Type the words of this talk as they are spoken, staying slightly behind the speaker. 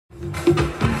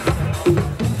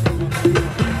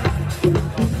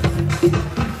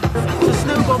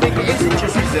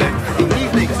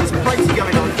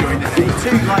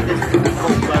like this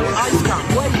Volvo Ice Camp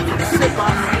where you can sit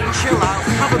back, chill out,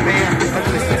 have a beer and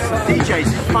listen to some DJs.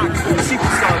 In fact,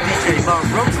 superstar DJ Mark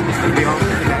Ronson is going to be on for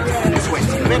the next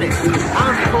 20 minutes. And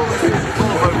of course,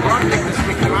 Volvo branding is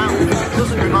sticking around.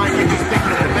 Doesn't remind you who's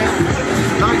picking up the bill.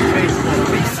 Nice face,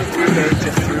 be sitting there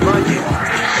just to remind you.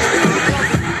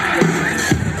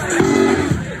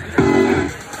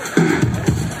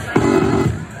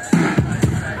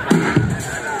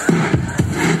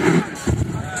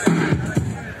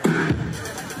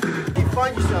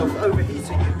 Find yourself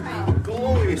overheating in the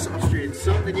glorious Austrian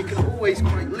sun, then you can always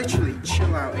quite literally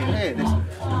chill out in here. This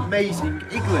amazing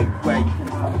igloo where you can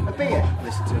have a beer,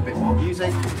 listen to a bit more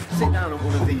music, sit down on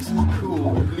one of these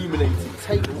cool illuminated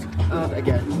tables, and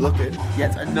again look at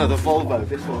yet another Volvo.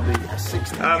 This one will be a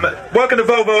 60. Welcome to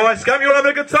Volvo Ice Camp. You all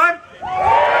having a good time?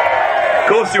 Of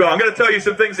course you are. I'm going to tell you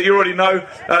some things that you already know.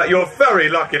 You're very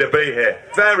lucky to be here.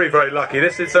 Very, very lucky.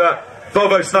 This is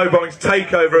Volvo Snowbombing's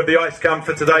takeover of the ice camp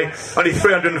for today. Only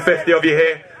 350 of you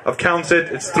here. I've counted.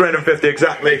 It's 350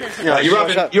 exactly. You're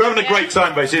having a great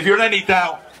time, basically. If you're in any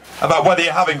doubt about whether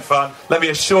you're having fun, let me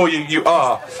assure you, you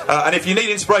are. And if you need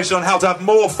inspiration on how to have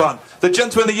more fun, the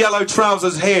gentleman in the yellow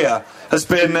trousers here has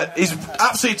been, he's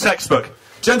absolute textbook.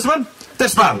 Gentlemen,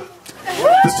 this man.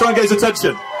 Let's try and get his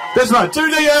attention. This man,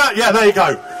 do the, yeah, there you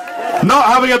go. Not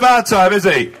having a bad time, is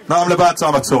he? Not having a bad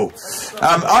time at all.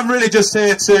 I'm really just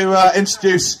here to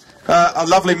introduce a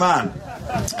lovely man.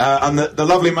 And the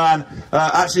lovely man,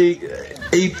 actually,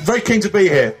 he's very keen to be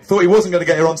here. Thought he wasn't going to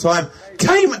get here on time.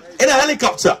 Came in a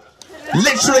helicopter.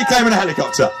 Literally came in a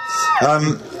helicopter.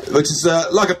 Which is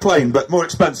like a plane, but more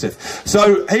expensive.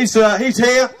 So he's here.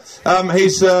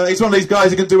 He's one of these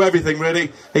guys who can do everything,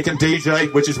 really. He can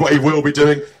DJ, which is what he will be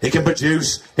doing. He can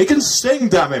produce. He can sing,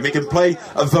 damn him. He can play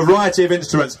a variety of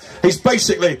instruments. He's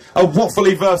basically a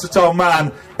waffly, versatile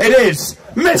man. It is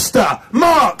Mr.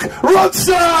 Mark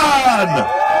Ronson!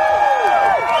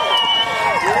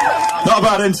 Not a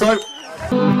bad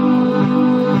intro.